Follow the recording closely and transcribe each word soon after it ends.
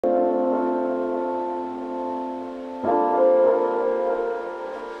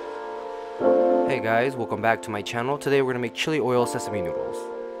Hey guys, welcome back to my channel. Today we're going to make chili oil sesame noodles.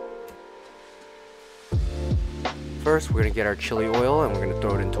 First we're going to get our chili oil and we're going to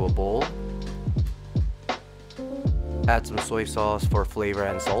throw it into a bowl. Add some soy sauce for flavor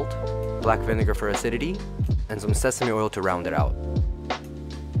and salt, black vinegar for acidity, and some sesame oil to round it out.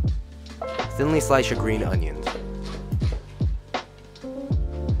 Thinly slice your green onions.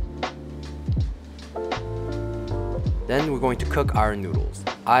 Then we're going to cook our noodles.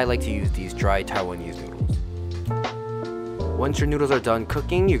 I like to use these dry Taiwanese noodles. Once your noodles are done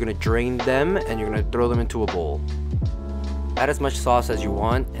cooking, you're going to drain them and you're going to throw them into a bowl. Add as much sauce as you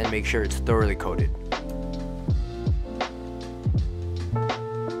want and make sure it's thoroughly coated.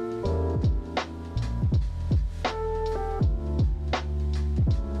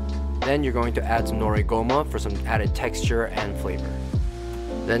 Then you're going to add some Nori goma for some added texture and flavor.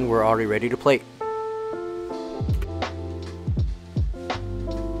 Then we're already ready to plate.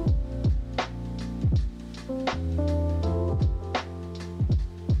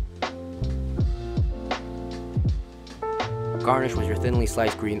 Garnish with your thinly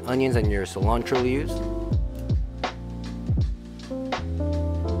sliced green onions and your cilantro leaves.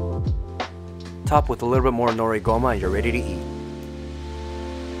 Top with a little bit more Nori goma and you're ready to eat.